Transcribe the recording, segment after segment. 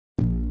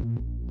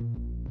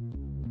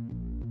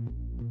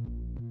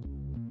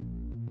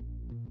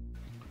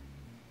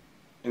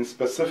In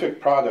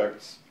specific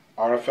products,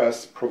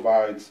 RFS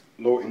provides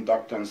low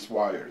inductance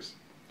wires.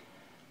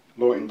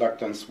 Low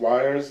inductance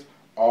wires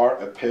are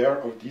a pair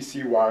of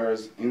DC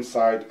wires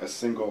inside a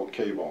single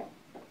cable.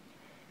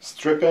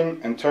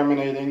 Stripping and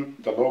terminating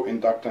the low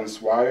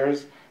inductance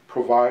wires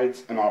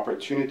provides an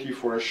opportunity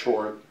for a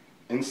short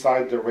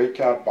inside the rake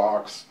cap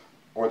box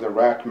or the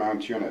rack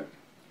mount unit.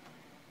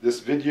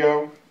 This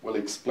video will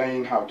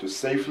explain how to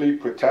safely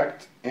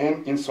protect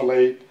and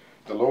insulate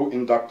the low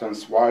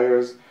inductance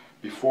wires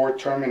before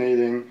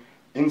terminating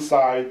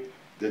inside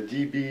the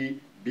DB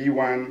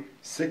B1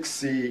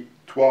 6C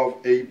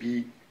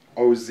 12AB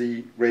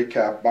OZ rake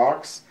cap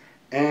box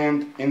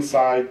and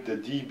inside the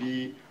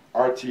DB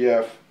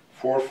RTF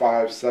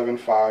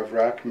 4575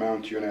 rack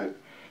mount unit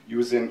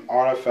using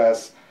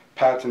RFS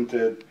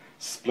patented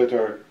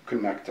splitter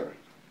connector.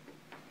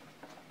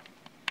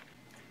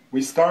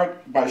 We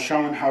start by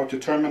showing how to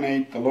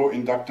terminate the low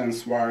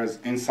inductance wires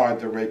inside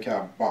the rake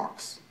cap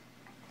box.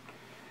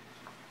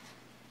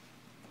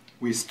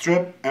 We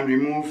strip and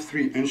remove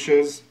 3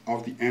 inches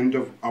of the end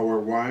of our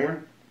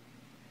wire.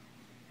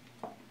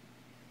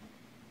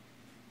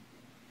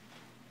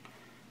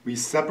 We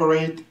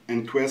separate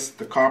and twist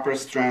the copper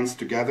strands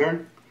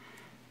together,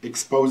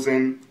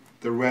 exposing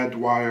the red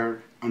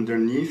wire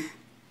underneath.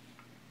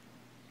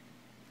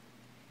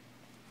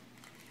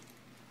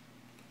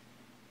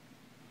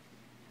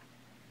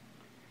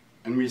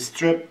 And we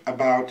strip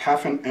about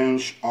 ½ an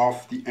inch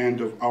off the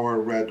end of our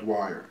red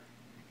wire.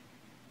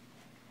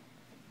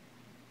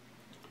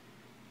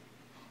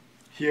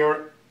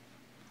 Here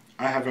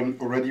I have an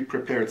already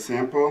prepared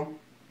sample.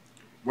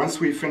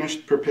 Once we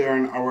finished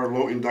preparing our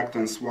low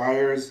inductance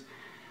wires,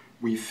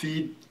 we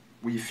feed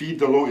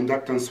the low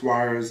inductance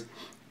wires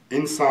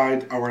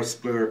inside our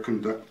splitter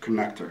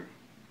connector.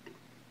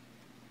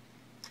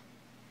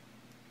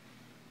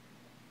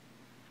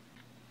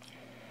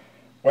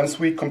 Once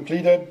we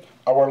completed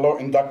our low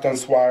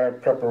inductance wire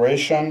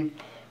preparation,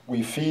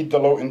 we feed the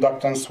low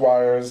inductance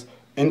wires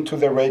into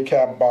the rake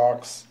cap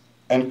box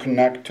and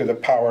connect to the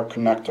power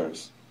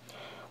connectors.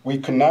 We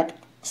connect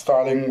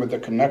starting with the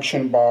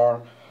connection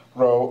bar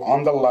row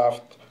on the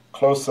left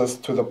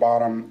closest to the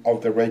bottom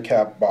of the rake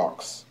cap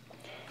box.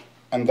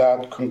 And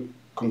that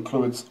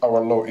concludes our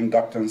low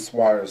inductance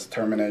wires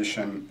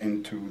termination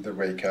into the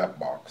rake cap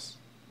box.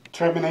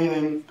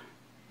 Terminating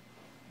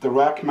the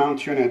rack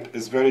mount unit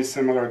is very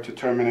similar to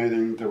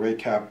terminating the rake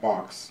cap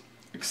box,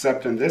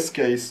 except in this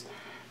case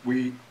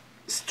we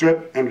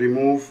strip and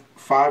remove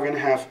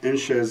 5½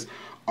 inches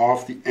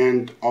off the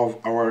end of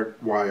our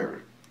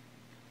wire.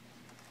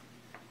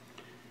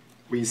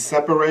 We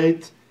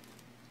separate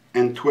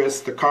and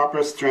twist the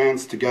copper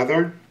strands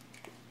together.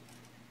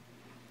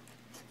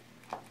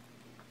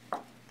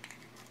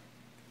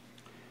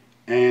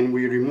 And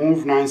we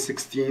remove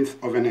 9/16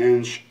 of an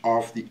inch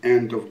off the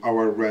end of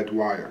our red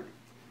wire.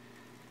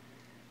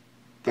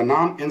 The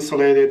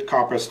non-insulated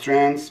copper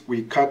strands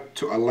we cut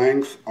to a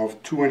length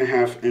of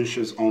 2½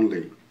 inches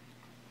only.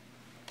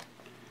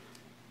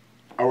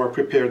 Our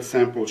prepared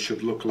sample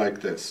should look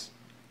like this.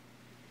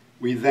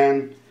 We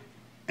then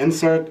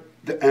insert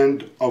the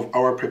end of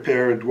our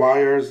prepared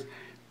wires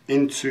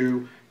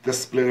into the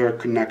splitter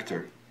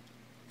connector.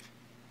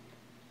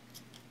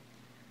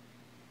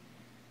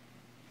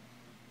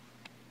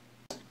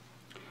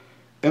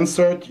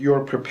 Insert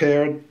your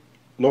prepared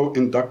low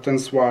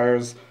inductance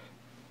wires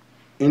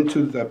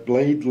into the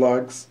blade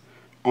lugs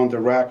on the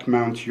rack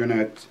mount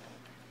unit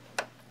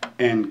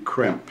and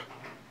crimp.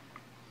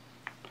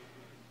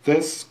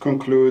 This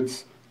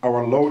concludes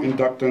our low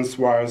inductance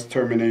wires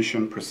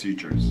termination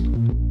procedures.